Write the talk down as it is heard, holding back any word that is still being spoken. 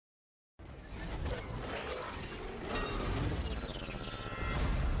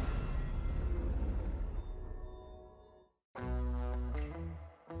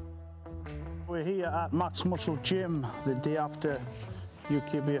We're here at Maxxmuscle Gym the day after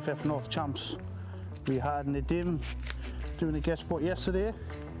UKBFF North Champs. We had Nidhim doing a guest spot yesterday,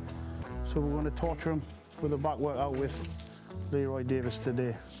 so we're going to torture him with a back workout with Leroy Davis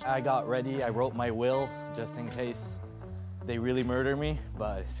today. I got ready, I wrote my will just in case they really murder me,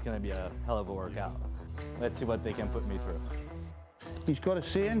 but it's going to be a hell of a workout. Let's see what they can put me through. He's got a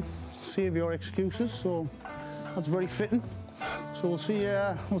saying, save your excuses, so that's very fitting. So we'll see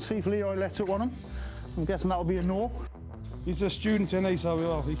if Leroy lets it on him. I'm guessing that'll be a no. He's a student, isn't he?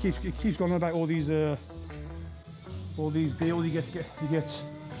 So he keeps going on about all these deals he gets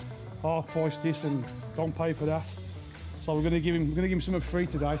half price this and don't pay for that. So we're gonna give him something free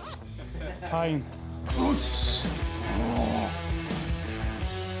today. Pain.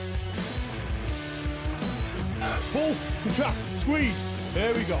 Pull, contract, squeeze.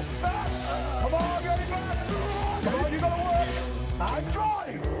 There we go. Come on, get it back. Come on, you gotta work. And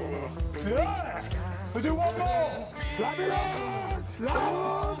drive. Yeah. We'll do one more. Slap it up. Slap.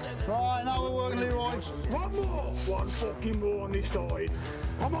 Right, now we're working, Leroy. One more. One fucking more on this side.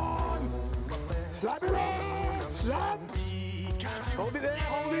 Come on. Slap it up. Slap. Hold it there.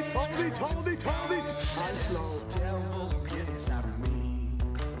 Hold it. Hold it. Hold it. Hold it. And slow.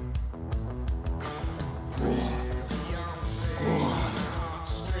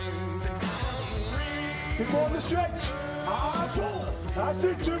 Keep more on the stretch. Pull. That's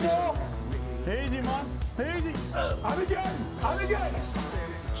it. Two more. Easy, man. Easy. And again. And again.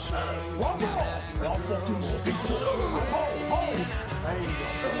 One more. One fucking more. Hold. There you go.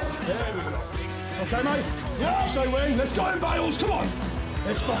 There we go. Okay, mate. Yeah. Stay wing. Let's go in, Bales. Come on.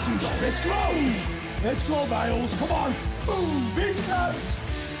 Let's fucking go. Let's go. Let's go, Bales. Come on. Boom. Big snaps.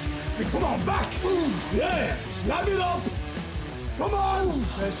 Come on, back. Boom. Yeah. Slap it up. Come on.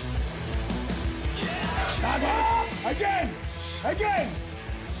 Slap up. Again. Again.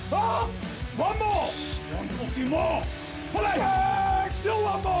 Oh. One more. One fucking more. Pull it. Still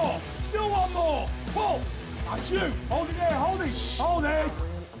one more. Still one more. Pull. That's you. Hold it there. Hold it. Hold it.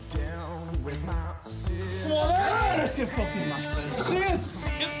 Come on, there. Let's get fucking mastered. See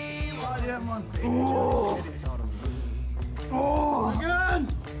it? Right, yeah, man. Oh. Oh. Again.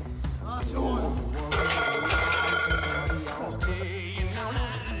 Oh.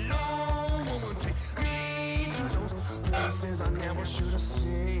 I never should have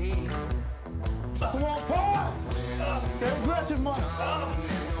seen. Come on, Paul! Get aggressive, man.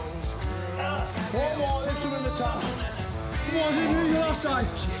 One more, lift him in the top. Come on, hit the last side.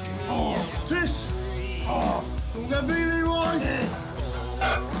 Oh. Twist. Oh. Don't get me, Leroy.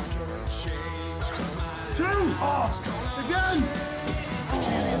 Two. Oh. Again.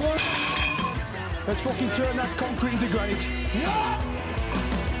 Oh. Let's fucking turn that concrete into granite. Yeah.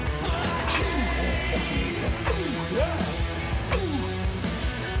 Yeah.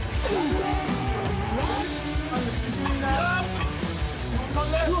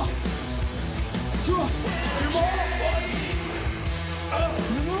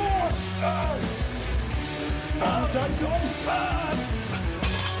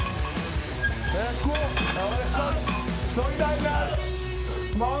 Slow it down now.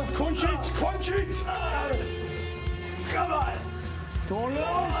 Come on, crunch it, crunch it. Come on. Don't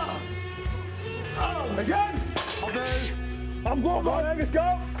look. Again. Okay. I'm going, man. Let's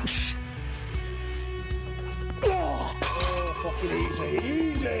go. Oh, fucking easy,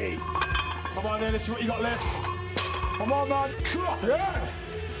 easy. Come on then, let's see what you got left. Come on, man. Yeah.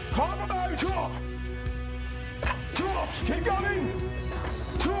 Calm him out. Keep going.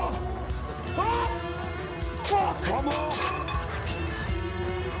 Fuck. Come on.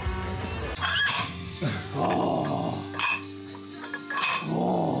 Oh.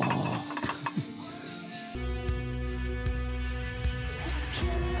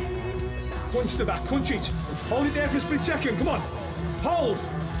 Punch the back, punch it. Hold it there for a split second, come on. Hold.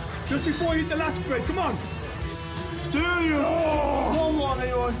 Just before you hit the lat spread, come on. Still you. Oh. One more,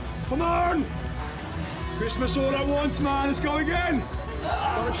 Leroy. Come on. Christmas all at once, man. Let's go again.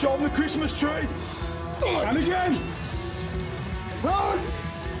 Gotta show them the Christmas tree. And again. Run.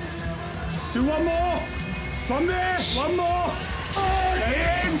 Do one more. From there. One more.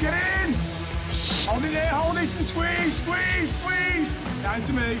 Get in, get in. Hold it there, hold it and squeeze, squeeze, squeeze. Down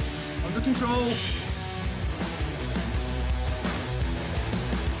to me. Under control.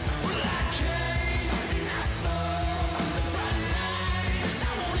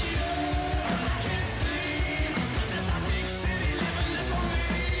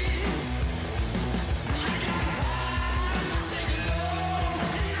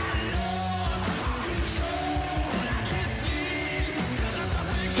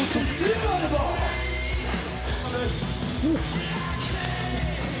 Put some steel on the ball.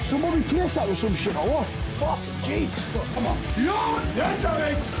 So will replace that with some shit or what? Fucking jeez. Come on. Yeah, that's all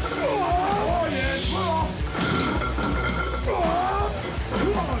right. Oh, yes.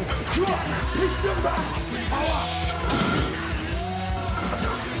 Pitch them back. Power.